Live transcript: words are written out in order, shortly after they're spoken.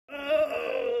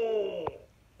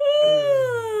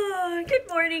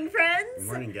morning, friends. Good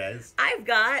morning, guys. I've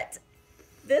got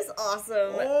this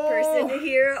awesome person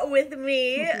here with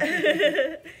me.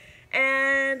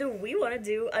 And we want to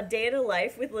do a day in a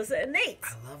life with Lissa and Nate.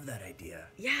 I love that idea.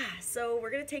 Yeah, so we're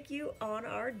going to take you on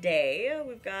our day.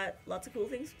 We've got lots of cool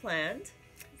things planned.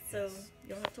 So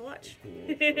you'll have to watch.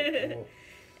 Cool.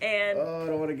 And oh, I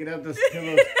don't want to get up. This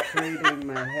pillow's cradling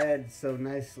my head so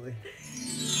nicely.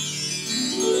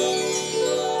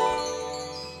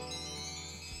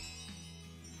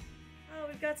 oh,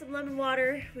 we've got some lemon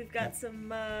water. We've got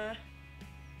some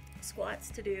squats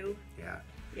to do. Yeah.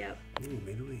 Yep. Ooh,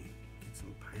 maybe we get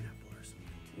some pineapple or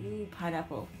something. Ooh,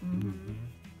 pineapple.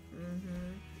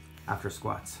 After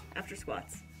squats. After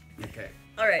squats. Okay.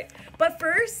 All right. But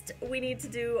first, we need to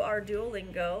do our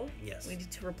Duolingo. Yes. We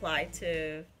need to reply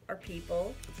to our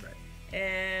people. That's right.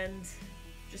 And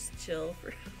just chill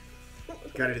for...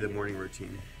 Gotta do the morning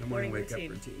routine. The morning wake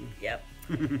routine. up routine. Yep.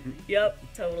 Yep,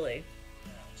 totally.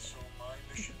 So my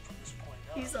mission from this point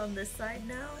He's on this side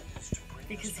now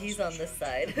because he's on this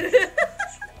side.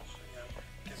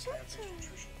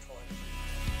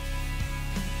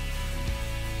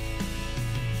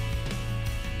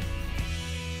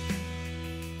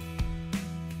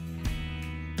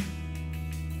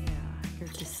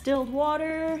 Here's distilled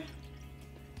water.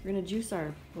 We're gonna juice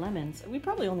our lemons. We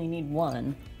probably only need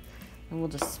one, and we'll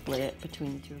just split it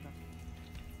between the two of us.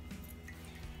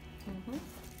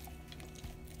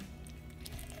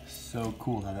 So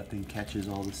cool how that thing catches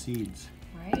all the seeds.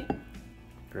 Right?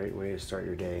 Great way to start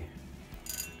your day.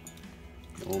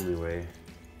 The only way.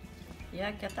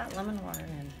 Yeah, get that lemon water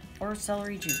in. Or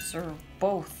celery juice, or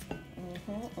both.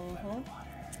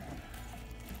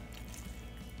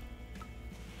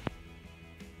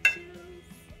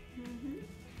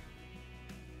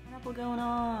 Pineapple going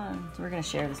on. So we're gonna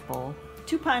share this bowl.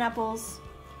 2 pineapples,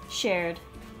 shared.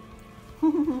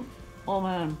 Oh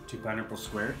man. 2 pineapples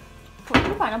squared?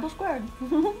 2 pineapples squared.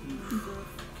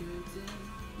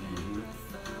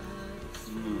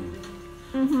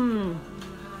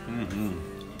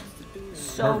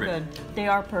 So Perfect. good. They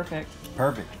are perfect.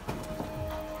 Perfect.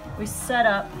 We set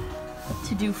up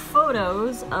to do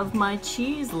photos of my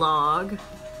cheese log.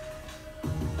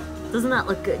 Doesn't that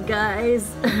look good, guys?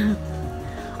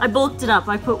 I bulked it up.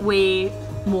 I put way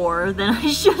more than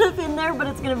I should have in there, but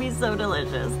it's gonna be so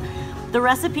delicious. The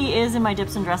recipe is in my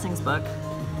dips and dressings book.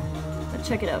 But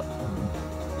check it out.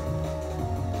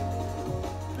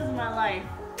 This is my life.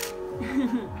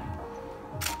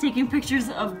 Taking pictures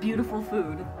of beautiful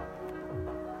food.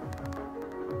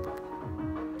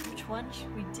 Which one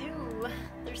should we do?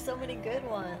 There's so many good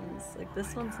ones. Like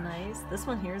this one's nice. This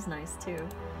one here is nice too.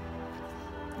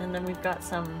 And then we've got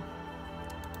some,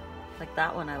 like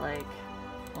that one I like.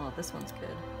 Oh, this one's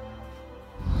good.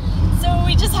 So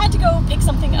we just had to go pick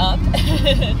something up,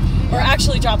 or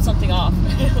actually drop something off.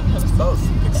 Both.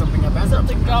 Pick something up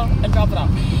and drop it off.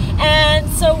 And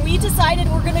so we decided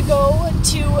we're gonna go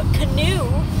to Canoe,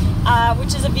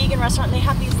 which is a vegan restaurant. And they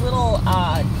have these little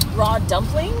raw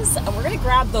dumplings, and we're gonna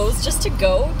grab those just to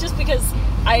go, just because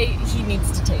he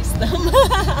needs to taste them.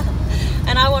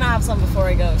 And I want to have some before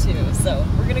I go too. So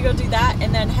we're gonna go do that,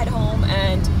 and then head home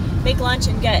and make lunch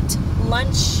and get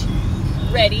lunch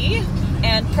ready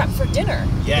and prep for dinner.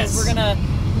 Yes. Because we're gonna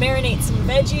marinate some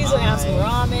veggies. We're gonna have some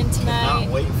ramen tonight.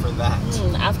 Cannot wait for that.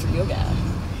 After yoga.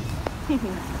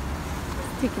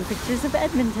 Taking pictures of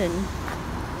Edmonton.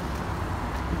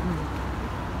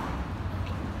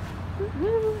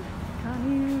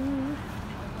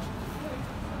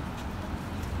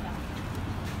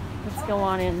 Let's go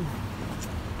on in.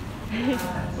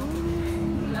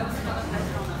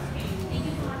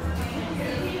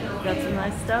 Got some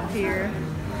nice stuff here.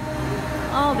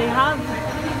 Oh, they have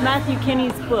Matthew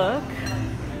Kinney's book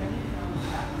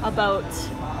about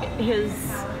his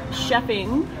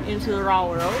chefing into the raw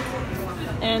world.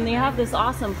 And they have this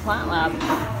awesome Plant Lab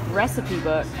recipe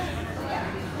book.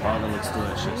 Oh, that looks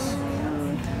delicious.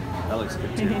 That looks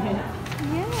good too. Yeah.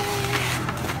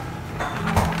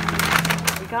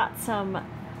 We got some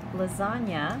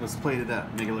lasagna. Let's plate it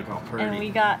up, make it look all pretty. And we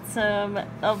got some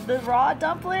of the raw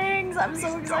dumplings. I'm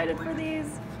so excited for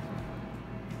these.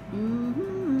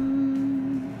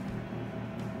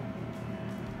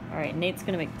 All right, Nate's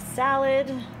gonna make the salad.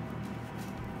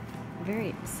 I'm very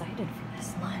excited for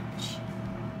this lunch.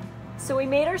 So we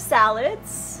made our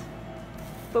salads,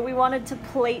 but we wanted to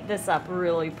plate this up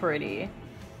really pretty.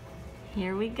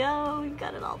 Here we go, we've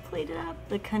got it all plated up.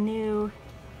 The Canoe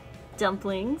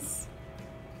dumplings,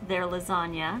 their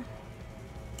lasagna,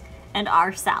 and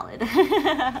our salad.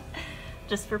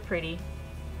 Just for pretty.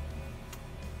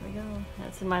 There we go.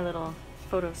 That's in my little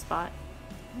photo spot.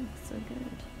 Oh, so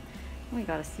good. We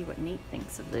gotta see what Nate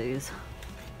thinks of these.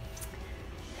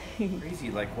 Crazy.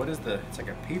 Like, what is the? It's like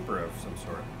a paper of some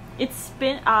sort. It's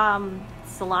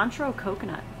cilantro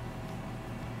coconut.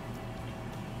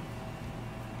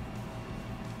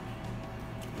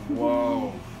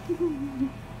 Whoa.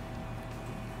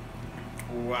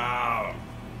 Wow.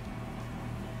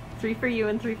 3 for you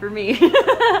and 3 for me.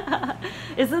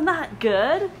 Isn't that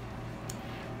good?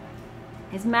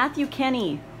 Is Matthew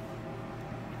Kenny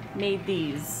made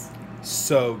these.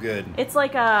 So good. It's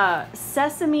like a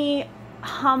sesame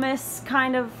hummus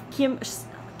kind of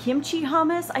kimchi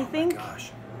hummus, I think. Oh my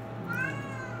gosh.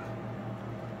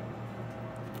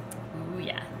 Ooh,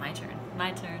 yeah, my turn.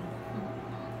 My turn.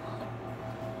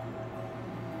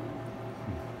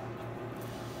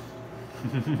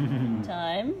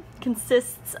 Time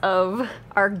consists of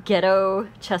our ghetto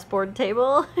chessboard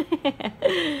table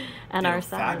and our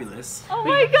salad. Fabulous. Oh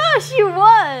my gosh, you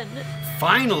won!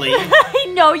 Finally.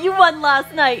 I know you won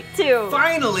last night too.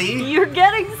 Finally. You're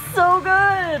getting so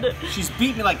good. She's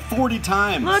beat me like 40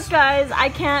 times. Look, guys, I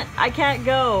can't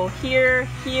go here,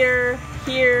 here,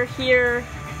 here, here,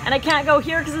 and I can't go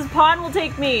here because his pawn will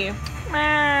take me.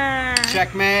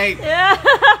 Checkmate. Yeah.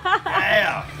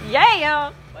 Yeah.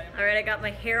 Yeah. All right, I got my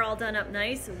hair all done up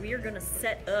nice. So we are gonna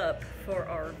set up for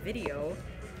our video.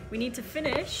 We need to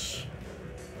finish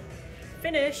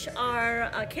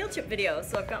our kale chip video.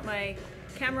 So I've got my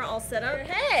camera all set up.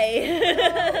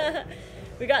 Hey!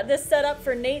 We got this set up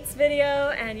for Nate's video,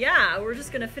 and yeah, we're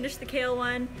just gonna finish the kale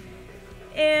one.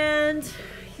 And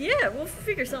yeah, we'll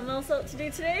figure something else out to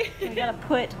do today. We gotta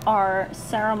put our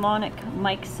ceremonic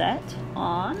mic set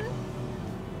on.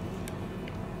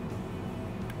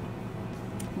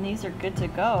 And these are good to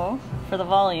go for the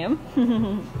volume.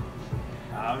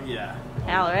 Oh yeah.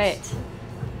 All right,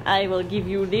 I will give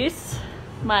you this,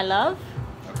 my love.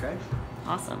 Okay.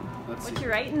 Awesome. Let's What see.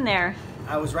 you writing there?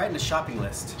 I was writing a shopping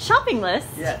list. Shopping list?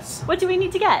 Yes. What do we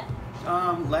need to get?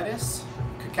 Lettuce,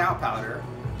 cacao powder,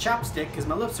 chapstick because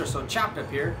my lips are so chapped up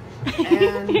here,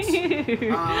 and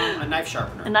a knife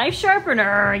sharpener. A knife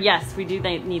sharpener. Yes, we do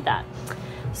need that.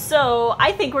 So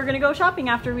I think we're gonna go shopping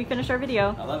after we finish our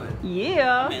video. I love it.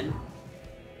 Yeah. I'm in.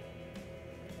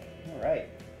 All right.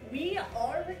 We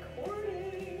are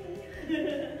recording.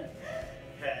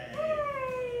 Hey.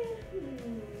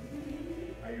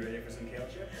 Are you ready for some kale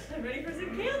chips? I'm ready for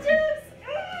some kale chips.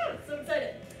 Ah, so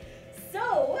excited.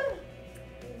 So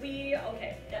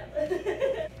okay. Yeah.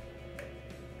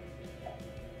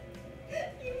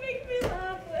 You make me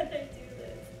laugh when I do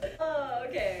this. Oh,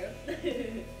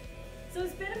 okay. So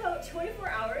it's been about 24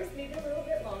 hours, maybe a little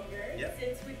bit longer, Yep.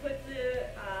 since we put the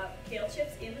kale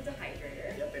chips in the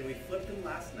dehydrator. Yep, and we flipped them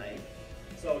last night.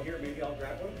 So here, maybe I'll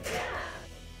grab one. Yeah.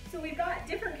 So we've got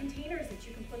different containers that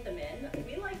you can put them in.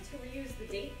 We like to reuse the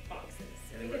date boxes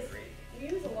Yeah, they work because great. we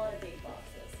use a lot of date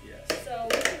boxes. Yes. So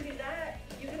we can do that.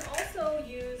 You can also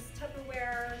use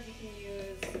Tupperware. You can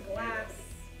use glass.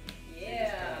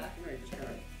 Yeah. You just kind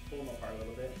of pull them apart a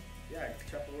little bit. Yeah,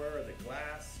 Tupperware or the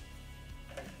glass.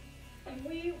 And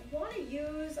we want to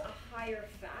use a higher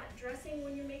fat dressing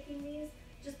when you're making these,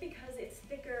 just because it's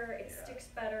thicker, it sticks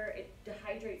better, it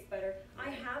dehydrates better.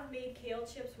 I have made kale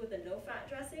chips with a no-fat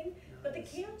dressing, but the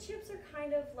kale chips are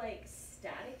kind of like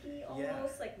staticky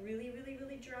almost, like really, really,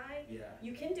 really dry. Yeah.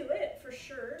 You can do it for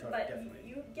sure, but Definitely.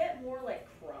 you get more like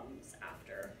crumbs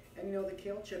after. And you know, the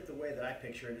kale chip, the way that I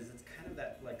picture it is it's kind of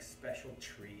that like special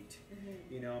treat.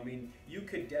 Mm-hmm. You know, I mean, you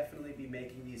could definitely be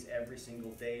making these every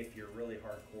single day if you're really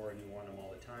hardcore and you want them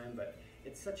all the time, but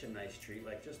it's such a nice treat.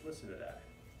 Like, just listen to that.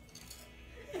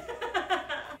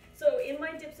 So in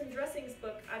my dips and dressings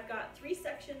book, I've got 3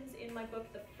 sections in my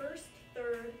book. The first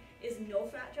third is no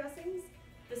fat dressings.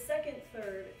 The second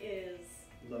third is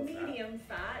Low fat. medium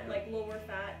fat, like lower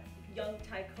fat, young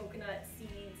Thai coconut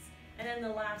seeds. And then the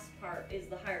last part is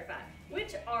the higher fat,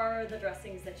 which are the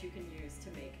dressings that you can use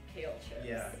to make kale chips.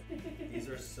 Yeah, these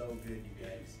are so good, you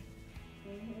guys.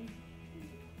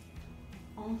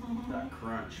 That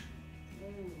crunch.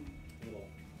 Little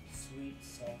sweet,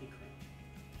 salty crunch.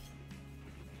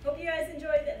 Hope you guys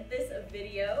enjoyed this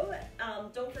video.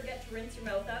 Don't forget to rinse your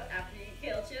mouth out after you eat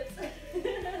kale chips.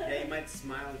 Yeah, you might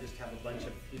smile and just have a bunch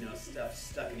of, stuff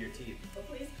stuck in your teeth. So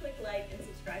please click like and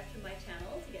subscribe to my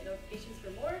channel to get notifications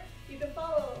for more. You can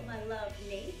follow my love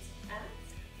Nate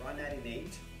at Raw Natty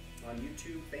Nate on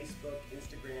YouTube, Facebook,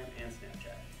 Instagram, and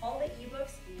Snapchat. all the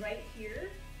ebooks right here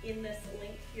in this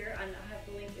link here, and I have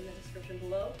the link in the description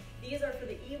below. These are for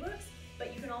the ebooks,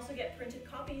 but you can also get printed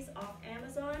copies off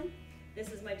Amazon.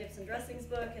 This is my dips and dressings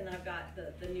book, and then I've got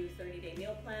the new 30-day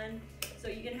meal plan. So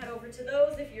you can head over to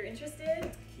those if you're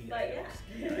interested. Key But items,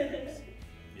 yeah. key items.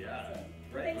 Yeah. Awesome.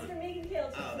 Right Thanks on. for making kale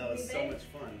chips Oh, that with was me, so babe. much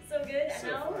fun. So good, and So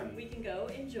now fun. we can go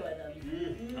enjoy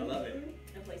them. I love it.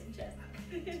 And play some chess.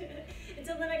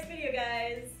 Until the next video,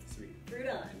 guys. Sweet. Fruit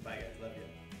on. Bye, guys. Love you.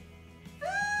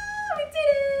 Ah, we did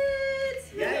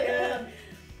it! Yeah.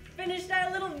 Finished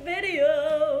our little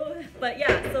video. But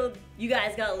yeah, so you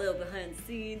guys got a little behind the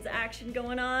scenes action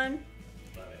going on.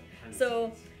 Love it.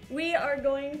 So we are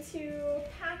going to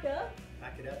pack up.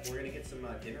 Pack it up. We're gonna get some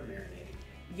dinner marinating.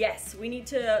 Yes, we need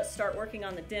to start working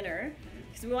on the dinner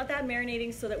because we want that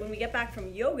marinating so that when we get back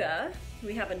from yoga,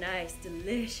 we have a nice,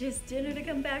 delicious dinner to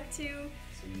come back to.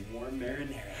 Some warm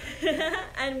marinara.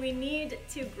 And we need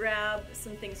to grab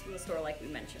some things from the store like we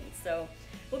mentioned. So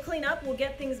we'll clean up, we'll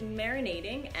get things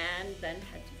marinating, and then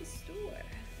head to the store.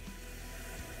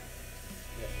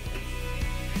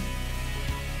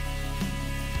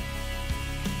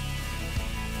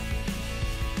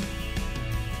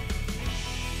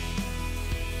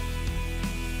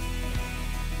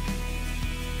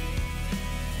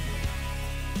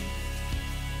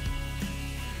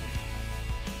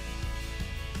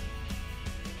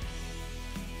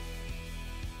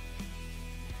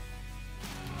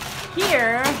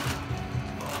 Here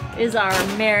is our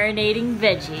marinating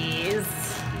veggies.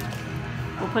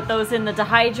 We'll put those in the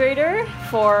dehydrator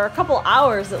for a couple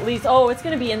hours at least. Oh, it's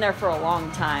gonna be in there for a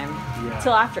long time. Yeah.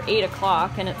 Till after 8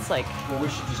 o'clock, and it's like... Well, we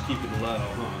should just keep it low,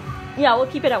 huh? Yeah, we'll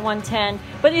keep it at 110.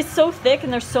 But it's so thick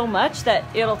and there's so much that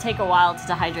it'll take a while to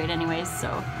dehydrate anyways, so...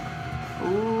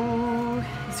 Ooh,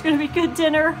 it's gonna be good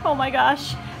dinner. Oh my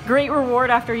gosh. Great reward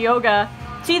after yoga.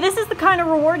 See, this is the kind of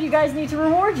reward you guys need to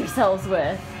reward yourselves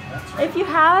with. Right. If you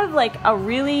have like a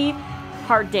really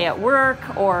hard day at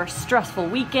work or stressful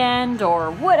weekend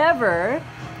or whatever,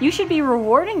 you should be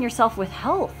rewarding yourself with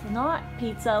health, not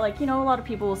pizza. Like, you know, a lot of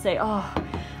people will say, oh,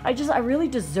 I really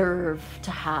deserve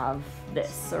to have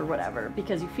this or whatever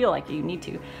because you feel like you need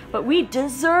to. But we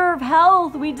deserve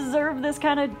health. We deserve this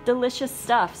kind of delicious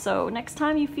stuff. So next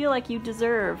time you feel like you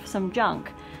deserve some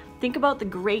junk, think about the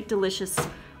great, delicious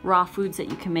raw foods that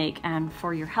you can make, and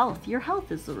for your health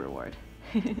is the reward.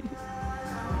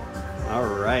 All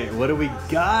right, what do we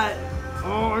got?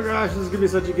 Oh my gosh, this is gonna be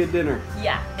such a good dinner.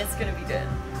 Yeah, it's gonna be good.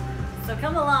 So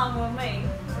come along with me.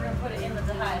 We're gonna put it in the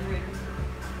dehydrator.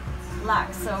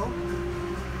 Like so.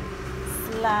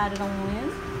 Slide it on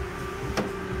in.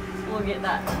 We'll get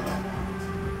that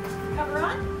cover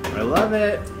on. I love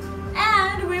it.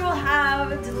 And we will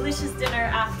have a delicious dinner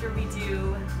after we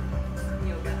do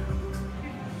yoga.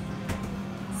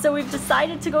 So we've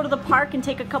decided to go to the park and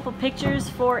take a couple pictures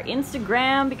for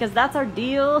Instagram because that's our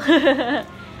deal.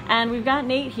 And we've got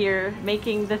Nate here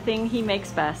making the thing he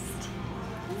makes best.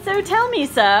 So tell me,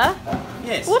 sir.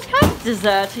 Yes. What kind of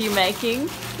dessert are you making?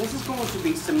 This is going to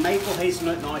be some maple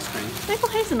hazelnut and ice cream. Maple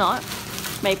hazelnut,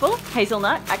 maple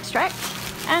hazelnut extract,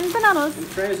 and bananas. And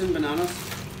frozen bananas.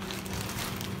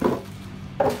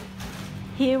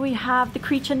 Here we have the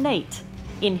creature Nate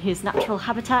in his natural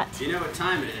habitat. Do you know what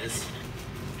time it is?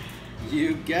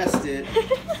 You guessed it.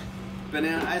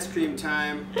 Banana ice cream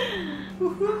time.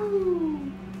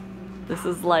 Woohoo! This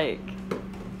is like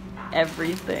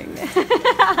everything.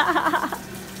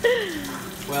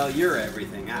 Well, you're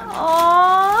everything.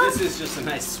 Aww. This is just a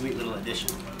nice, sweet little addition.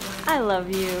 I love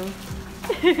you.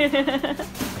 You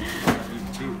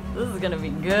too. This is gonna be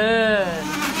good.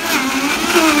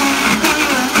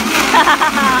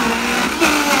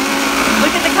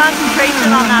 Look at the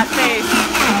concentration on that face.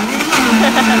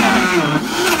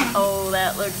 Oh,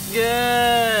 that looks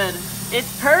good.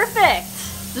 It's perfect.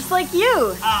 Just like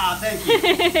you. Ah, thank you.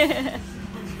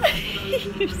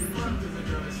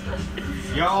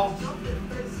 Y'all,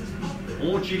 I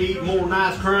want you to eat more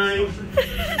nice cream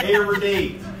every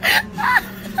day.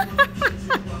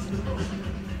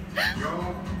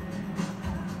 Y'all,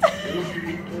 I want you to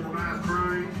eat more nice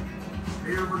cream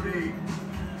every day.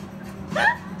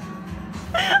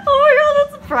 Oh my god,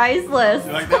 that's priceless.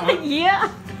 You like that one? Yeah.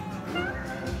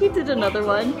 He did another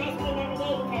one.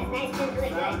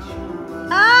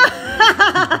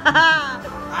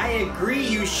 I agree,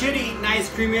 you should eat ice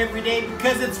cream every day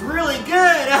because it's really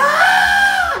good.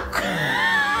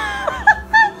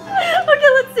 Okay,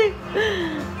 let's see.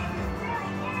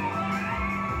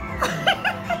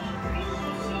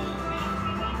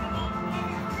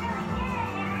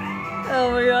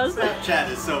 Oh my gosh. Snapchat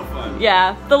is so fun.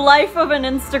 Yeah, the life of an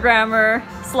Instagrammer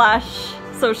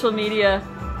 / social media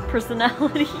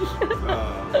personality.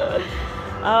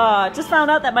 Just found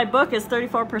out that my book is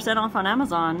 34% off on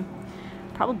Amazon.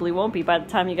 Probably won't be by the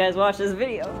time you guys watch this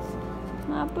video.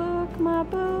 My book, my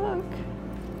book.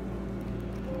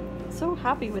 So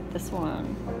happy with this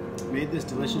one. Made this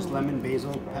delicious lemon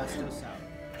basil pesto salad.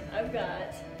 I've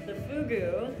got the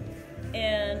fugu,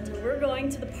 and we're going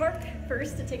to the park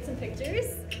first to take some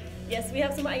pictures. Yes, we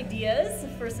have some ideas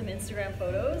for some Instagram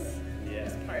photos. Yeah.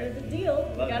 It's part of the deal.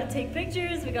 We gotta take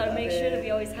pictures. We gotta make sure that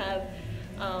we always have.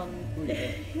 Ooh,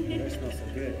 yeah. Smells so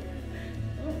good.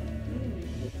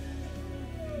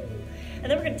 And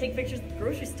then we're gonna take pictures at the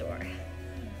grocery store.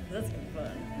 That's gonna be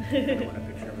fun. I want a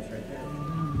picture of us right there.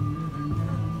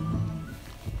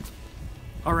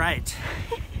 All right.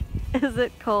 Is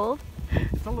it cold?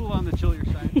 It's a little on the chillier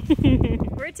side.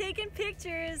 We're taking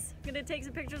pictures. I'm gonna take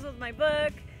some pictures with my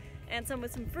book and some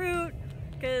with some fruit,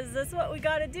 because that's what we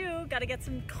gotta do. Gotta get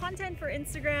some content for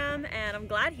Instagram, and I'm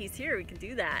glad he's here. We can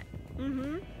do that.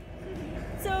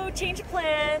 So, change of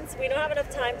plans. We don't have enough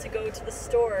time to go to the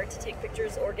store to take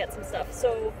pictures or get some stuff.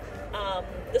 So,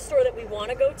 the store that we want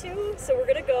to go to. So we're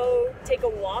gonna go take a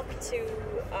walk to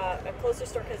a closer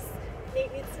store because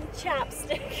Nate needs some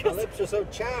chapstick. My lips are so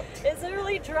chapped. It's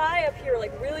really dry up here,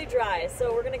 like really dry.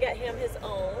 So we're gonna get him his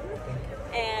own.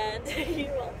 And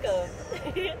you're welcome.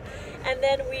 And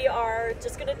then we are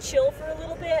just gonna chill for a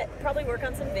little bit, probably work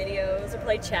on some videos or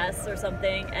play chess or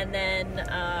something, and then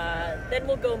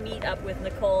we'll go meet up with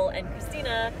Nicole and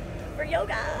Christina for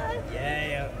yoga.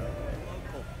 Yeah.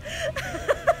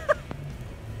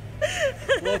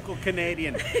 Local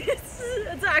Canadian.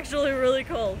 It's actually really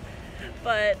cold,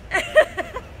 but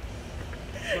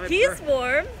he's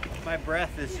warm. My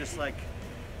breath is just like,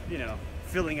 you know,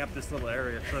 filling up this little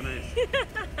area. It's so nice.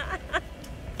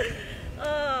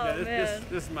 Oh, yeah, man.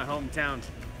 This is my hometown.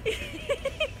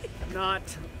 Not.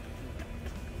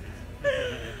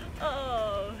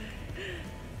 Oh.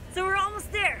 So we're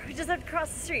almost there. We just have to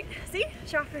cross the street. See?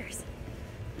 Shoppers.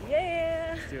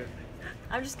 Yeah. Let's do it.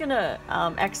 I'm just gonna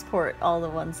export all the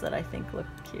ones that I think look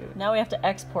cute. Now we have to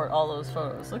export all those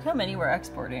photos. Look how many we're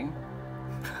exporting.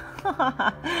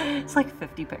 It's like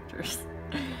 50 pictures.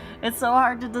 It's so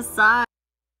hard to decide.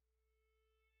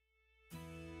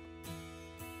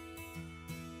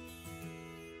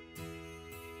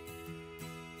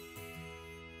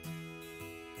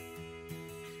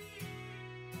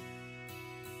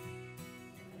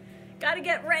 Gotta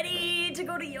get ready to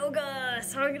go to yoga.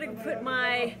 So I'm gonna put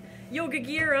my yoga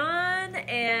gear on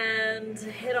and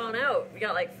head on out. We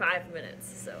got like 5 minutes,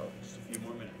 so. Just a few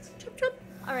more minutes. Chop, chop.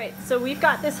 All right, so we've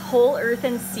got this Whole Earth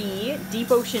and Sea Deep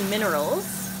Ocean Minerals.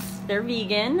 They're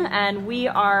vegan, and we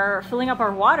are filling up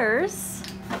our waters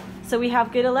so we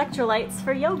have good electrolytes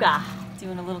for yoga.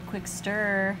 Doing a little quick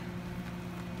stir.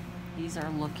 These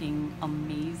are looking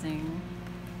amazing.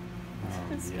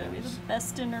 It's gonna be the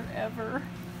best dinner ever.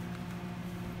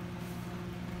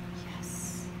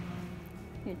 Yes.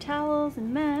 Your towels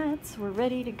and mats, we're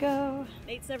ready to go.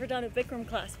 Nate's never done a Bikram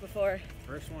class before.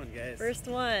 First one, guys. First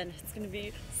one. It's gonna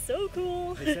be so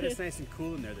cool. They said it's nice and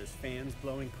cool in there. There's fans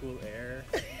blowing cool air.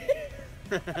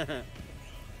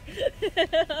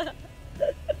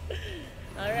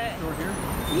 All right. Over here?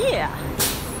 Yeah.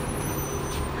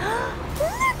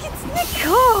 Look, it's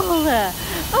Nicole.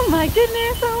 Oh my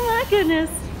goodness. Oh my goodness.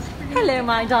 Hello,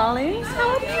 my darlings. How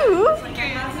are you?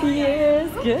 Yes,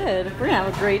 good. We're gonna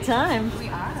have a great time. We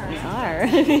are. We are.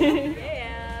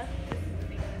 Yeah.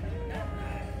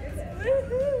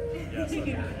 Woohoo.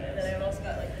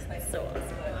 So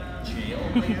awesome.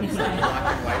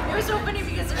 It was so funny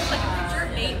because there was like a picture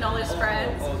of Nate and all his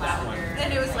friends,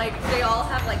 and it was like they all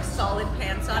have like solid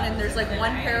pants on, and there's like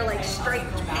one pair of like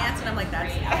striped pants, and I'm like,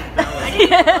 that's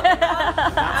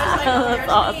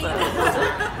that's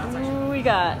awesome. We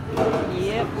got,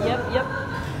 yep.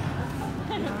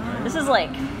 This is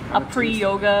like a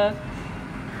pre-yoga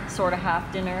sort of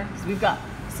half dinner. So we've got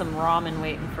some ramen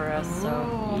waiting for us.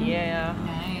 So yeah.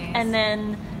 nice. And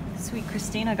then sweet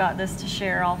Christina got this to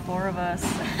share, all 4 of us.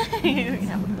 We can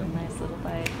have a nice little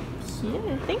bite.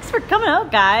 Yeah. Thanks for coming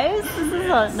out, guys. This is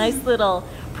a nice little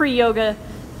pre-yoga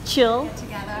chill. Get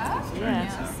together. Yeah.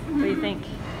 What do you think?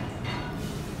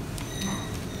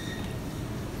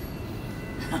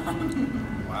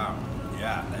 Wow.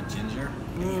 Yeah, that ginger.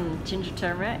 Ginger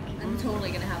turmeric. I'm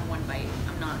totally gonna have one bite.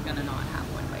 I'm not gonna not have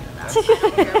one bite of that. I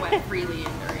don't care what freely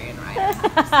enduring, right? I have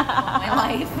this all my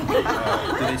life.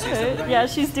 Did they say something? Yeah,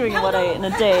 she's doing what I ate in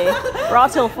a day. We're all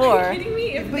till 4. Are you kidding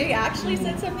me? If they actually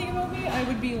said something about me, I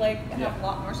would be like, have a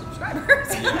lot more subscribers.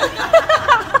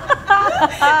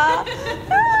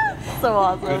 So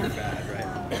awesome. Good or bad,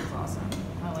 right? That's awesome.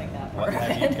 I like that What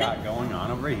part. have you got going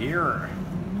on over here?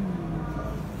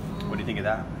 What do you think of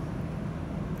that?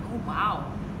 Oh,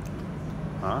 wow.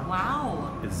 Huh?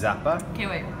 Wow. It's Zappa? Okay,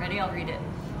 wait, ready? I'll read it.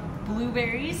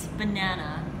 Blueberries,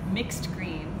 banana, mixed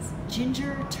greens,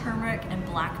 ginger, turmeric, and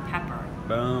black pepper.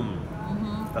 Boom.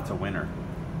 That's a winner.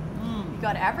 You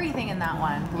got everything in that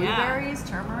one. Blueberries,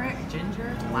 turmeric, ginger.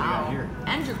 What do you Wow. got here?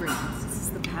 And your greens. This is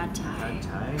the pad thai. Pad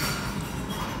Thai.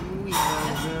 Ooh, be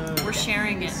so good. We're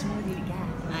sharing it.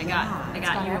 I got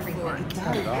you a fork.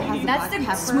 That's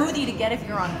the smoothie to get if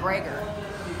you're on Gregor.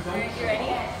 You ready?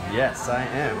 Yes, I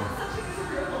am.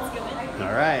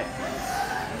 All right.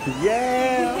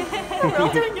 Yeah. We're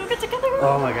all doing yoga together.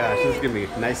 Oh my gosh, this is gonna be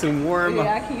nice and warm.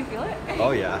 Yeah, can you feel it?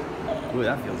 Oh yeah. Ooh,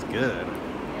 that feels good.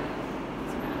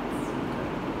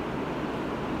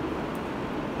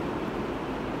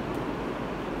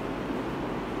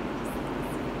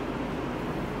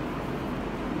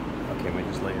 Okay, we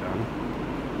just lay it on.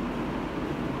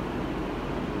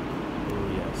 Oh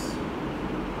yes.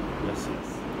 Yes, yes.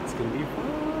 It's gonna be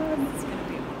fun. It's gonna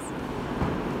be awesome.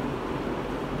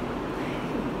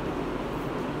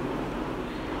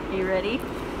 You ready?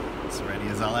 As ready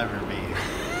as I'll ever be.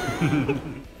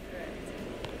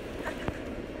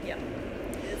 Yeah.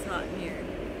 It's hot in here.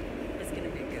 It's gonna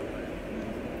be a good one.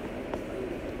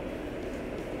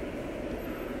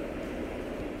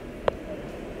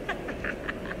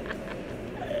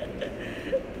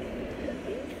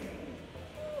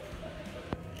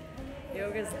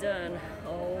 Yoga's done.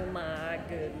 Oh my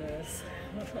goodness.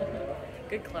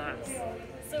 Good class.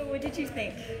 So what did you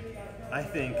think? I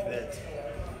think that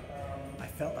I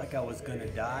felt like I was gonna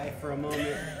die for a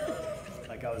moment.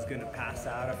 Like I was gonna pass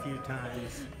out a few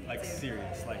times. Like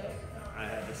serious. Like I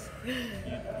had this.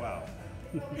 Wow.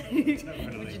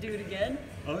 Definitely. Would you do it again?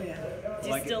 Oh yeah. Do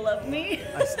you Like still love me?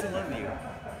 I still love you.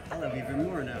 I love you even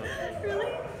more now.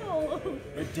 Really? Oh.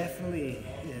 It definitely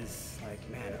is like,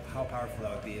 man, how powerful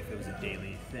that would be if it was a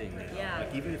daily thing. You know? Yeah.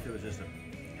 Like even if it was just a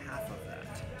half of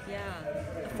that. Yeah.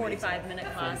 A 45-minute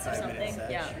class or 45-minute something.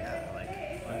 session. Yeah. Yeah, like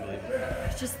unbelievable.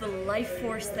 It's just the life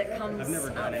force that comes I've never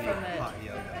up done any from it. hot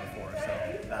yoga before, so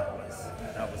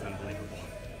that was unbelievable.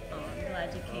 Oh, I'm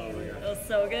glad you came. Oh, yeah. It was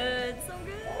so good, so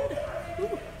good.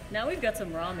 Ooh. Now we've got some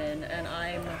ramen, and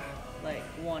I'm like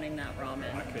wanting that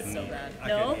ramen I couldn't so eat. bad. I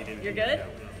No, couldn't eat anything, you're good. no.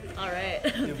 All right.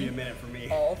 It'll be a minute for me.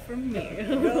 All from me. We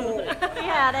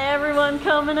had everyone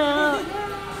coming out.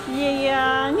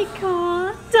 Yeah,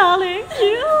 Nicole, darling,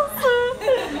 you,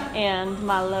 and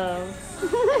my love.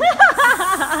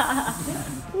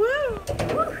 Woo!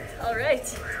 Woo! All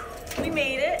right, we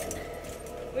made it.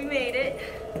 We made it.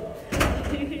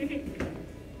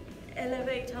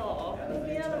 Elevator.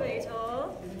 The elevator.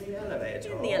 The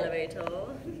elevator. In the elevator.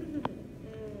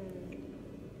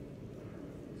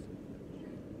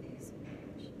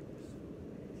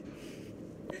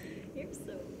 You're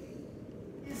so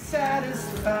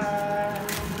Satisfied.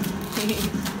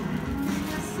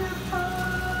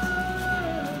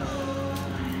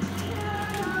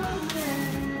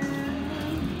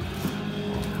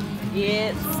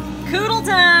 It's Koodle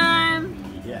time!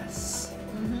 Yes.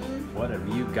 What have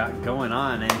you got going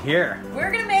on in here?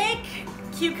 We're gonna make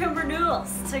cucumber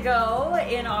noodles to go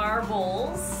in our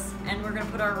bowls, and we're gonna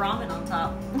put our ramen on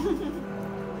top.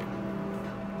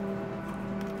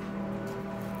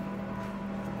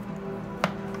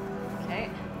 Okay.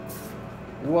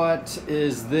 What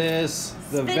is this?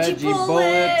 The veggie bullet.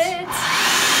 bullet?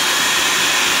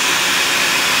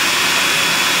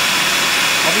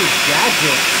 All these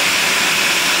gadgets.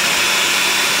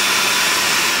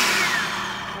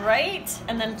 Right?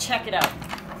 And then check it out.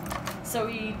 So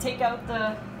you take out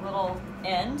the little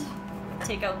end,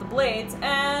 take out the blades,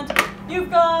 and you've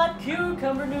got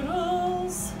cucumber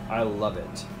noodles. I love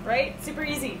it. Right? Super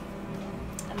easy.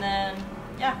 And then,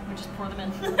 yeah, we just pour them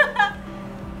in.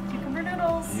 Cucumber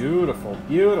noodles. Beautiful,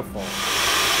 beautiful.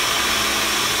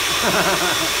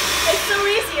 It's so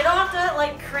easy. You don't have to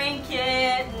like crank it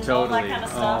and all that Totally. kind of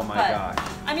stuff. Oh my but, gosh.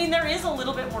 I mean, there is a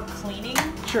little bit more cleaning.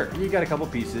 Sure, you got a couple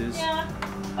pieces. Yeah,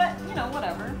 but you know,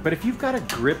 whatever. But if you've got a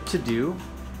grip to do,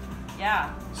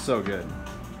 Yeah, so good.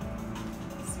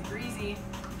 super easy.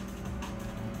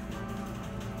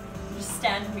 Just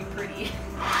stand and be pretty.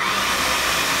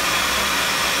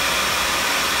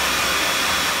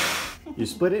 You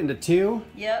split it into two.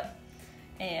 Yep.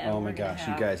 And Oh we're my gonna gosh,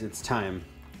 you have- guys, it's time.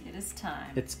 It is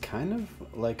time. It's kind of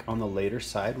like on the later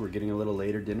side. We're getting a little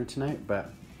later dinner tonight,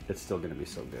 but it's still gonna be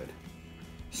so good.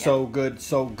 So good,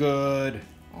 so good.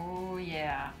 Oh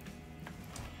yeah.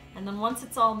 And then once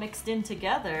it's all mixed in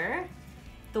together,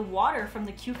 the water from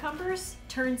the cucumbers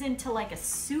turns into like a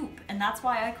soup, and that's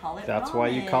why I call it That's ramen. why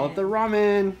you call it the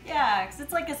ramen. Yeah, because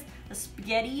it's like a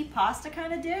spaghetti pasta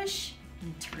kind of dish,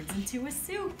 and it turns into a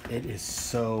soup. It is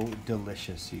so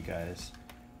delicious, you guys.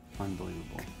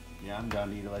 Unbelievable. Yeah, I'm down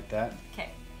to eat it like that.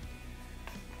 Okay.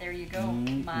 There you go,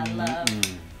 my love.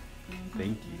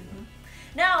 Thank you.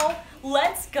 Now,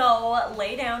 let's go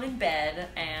lay down in bed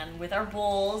and with our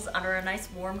bowls under a nice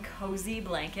warm cozy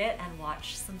blanket and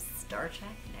watch some Star Trek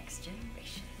Next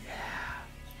Generation.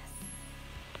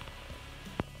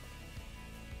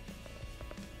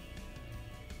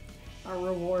 Our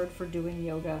reward for doing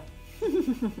yoga.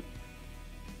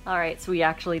 All right, so we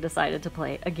actually decided to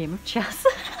play a game of chess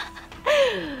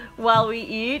while we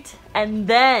eat, and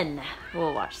then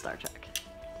we'll watch Star Trek.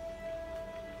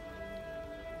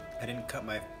 I didn't cut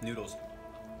my noodles.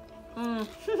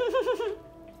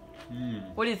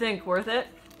 What do you think? Worth it?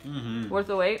 Mm-hmm. Worth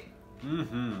the wait?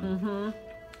 Mm-hmm.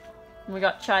 We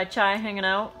got chai hanging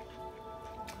out.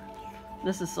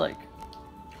 This is like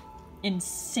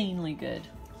insanely good.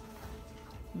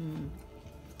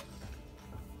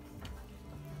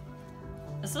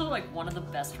 This is like one of the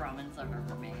best ramens I've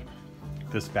ever made.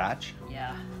 This batch?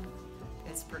 Yeah,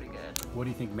 it's pretty good. What do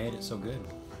you think made it so good?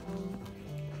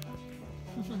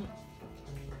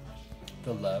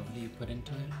 The love that you put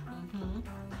into it?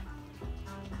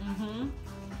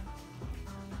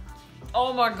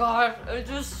 Oh my god, it's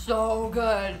just so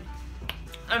good.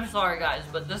 I'm sorry guys,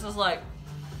 but this is like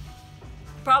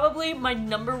probably my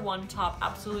 #1 top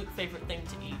absolute favorite thing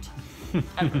to eat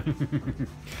ever.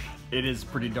 It is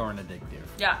pretty darn addictive.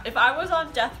 Yeah, if I was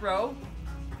on death row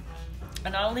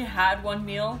and I only had one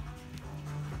meal,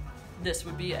 this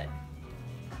would be it.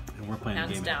 And we're playing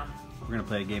Hands down. We're gonna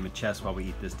play a game of chess while we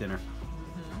eat this dinner.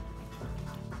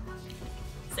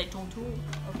 C'est ton tour.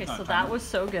 Okay, Oh, so time that it. was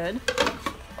so good.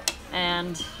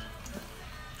 And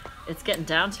it's getting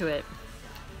down to it.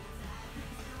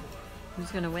 Who's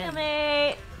gonna win?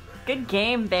 Mate. Good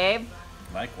game, babe.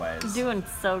 Likewise. You're doing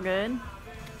so good.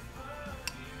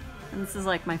 And this is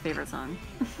like my favorite song.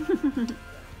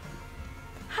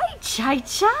 Hi, Chai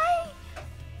Chai.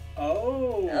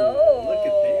 Oh, look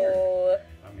at there.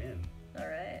 I'm in. All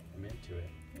right. I'm into it.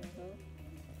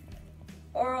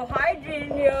 Oral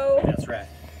hygiene, yo. That's right.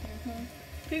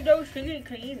 Keep those feet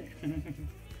clean.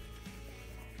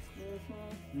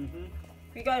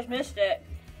 You guys missed it.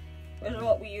 This is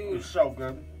what we It's use. so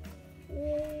good.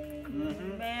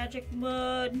 Ooh, magic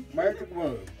mud. Magic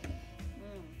wood.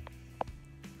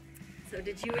 So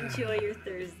did you enjoy your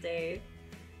Thursday?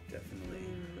 Definitely.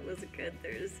 It was a good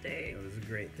Thursday. It was a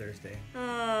great Thursday.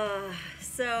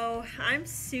 So I'm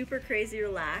super crazy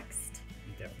relaxed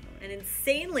Definitely. and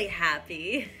insanely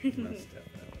happy. Most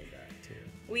definitely that too.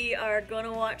 We are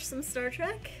gonna watch some Star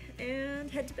Trek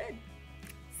and head to bed.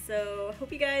 So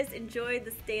hope you guys enjoyed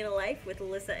this day in a life with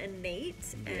Lissa and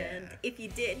Nate. And if you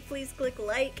did, please click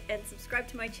like and subscribe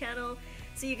to my channel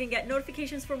so you can get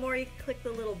notifications for more. You can click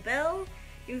the little bell.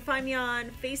 You can find me on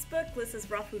Facebook, Lissa's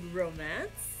Raw Food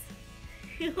Romance,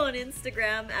 on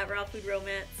Instagram at Raw Food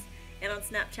Romance, and on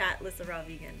Snapchat, Lissa Raw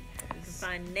Vegan. You can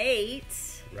find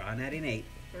Nate, Raw Natty Nate.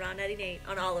 Raw Natty Nate,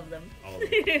 on all of them. All of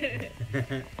them.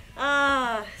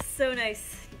 So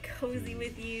nice, cozy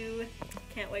with you.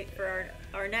 Can't wait for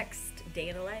our next day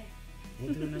in a life.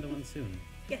 We'll do another one soon.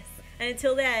 Yes. And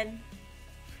until then,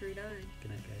 fruit on.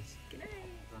 Good night, guys. Good night.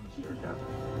 He's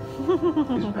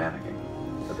panicking.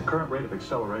 At the current rate of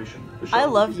acceleration, the I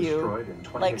shuttle love will be you, destroyed in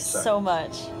 28 like seconds. so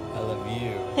much. I love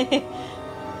you.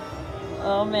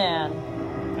 Oh man.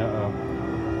 Uh-oh.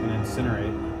 Gonna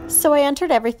incinerate. So I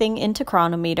entered everything into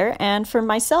Chronometer, and for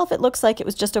myself it looks like it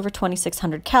was just over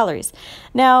 2,600 calories.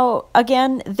 Now,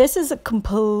 again, this is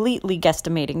completely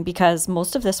guesstimating because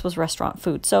most of this was restaurant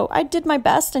food, so I did my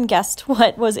best and guessed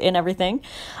what was in everything.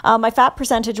 My fat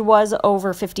percentage was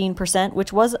over 15%,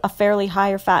 which was a fairly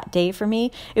higher fat day for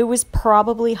me. It was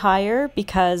probably higher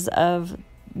because of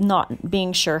not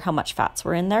being sure how much fats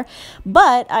were in there,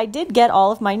 but I did get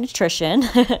all of my nutrition.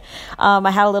 I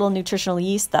had a little nutritional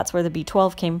yeast. That's where the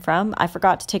B12 came from. I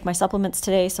forgot to take my supplements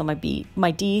today, so my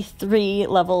D3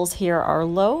 levels here are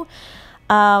low.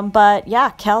 But yeah,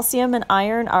 calcium and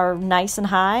iron are nice and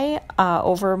high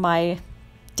over my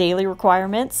daily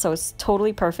requirements, so it's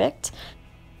totally perfect.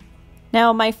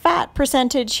 Now, my fat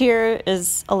percentage here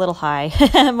is a little high.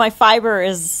 My fiber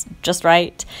is just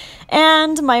right.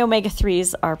 And my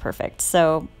omega-3s are perfect.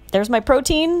 So there's my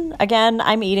protein. Again,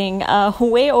 I'm eating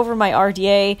way over my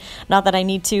RDA. Not that I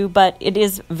need to, but it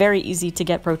is very easy to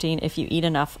get protein if you eat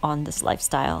enough on this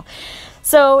lifestyle.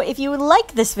 So if you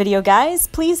like this video, guys,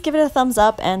 please give it a thumbs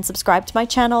up and subscribe to my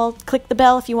channel. Click the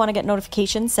bell if you want to get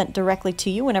notifications sent directly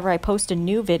to you whenever I post a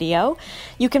new video.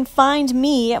 You can find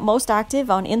me most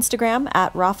active on Instagram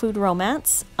at Raw Food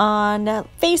Romance, on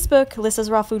Facebook,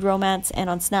 Lissa's Raw Food Romance, and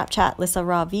on Snapchat, Lissa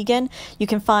Raw Vegan. You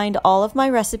can find all of my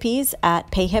recipes at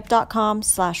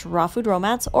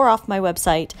payhip.com/rawfoodromance or off my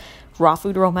website,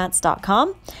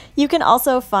 rawfoodromance.com. You can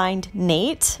also find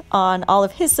Nate on all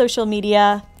of his social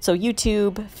media, so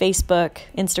YouTube, Facebook,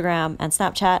 Instagram, and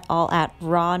Snapchat, all at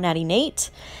Raw Natty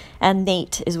Nate. And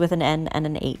Nate is with an N and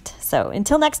an 8. So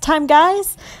until next time,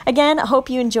 guys, again, I hope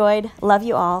you enjoyed. Love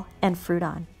you all, and fruit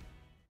on.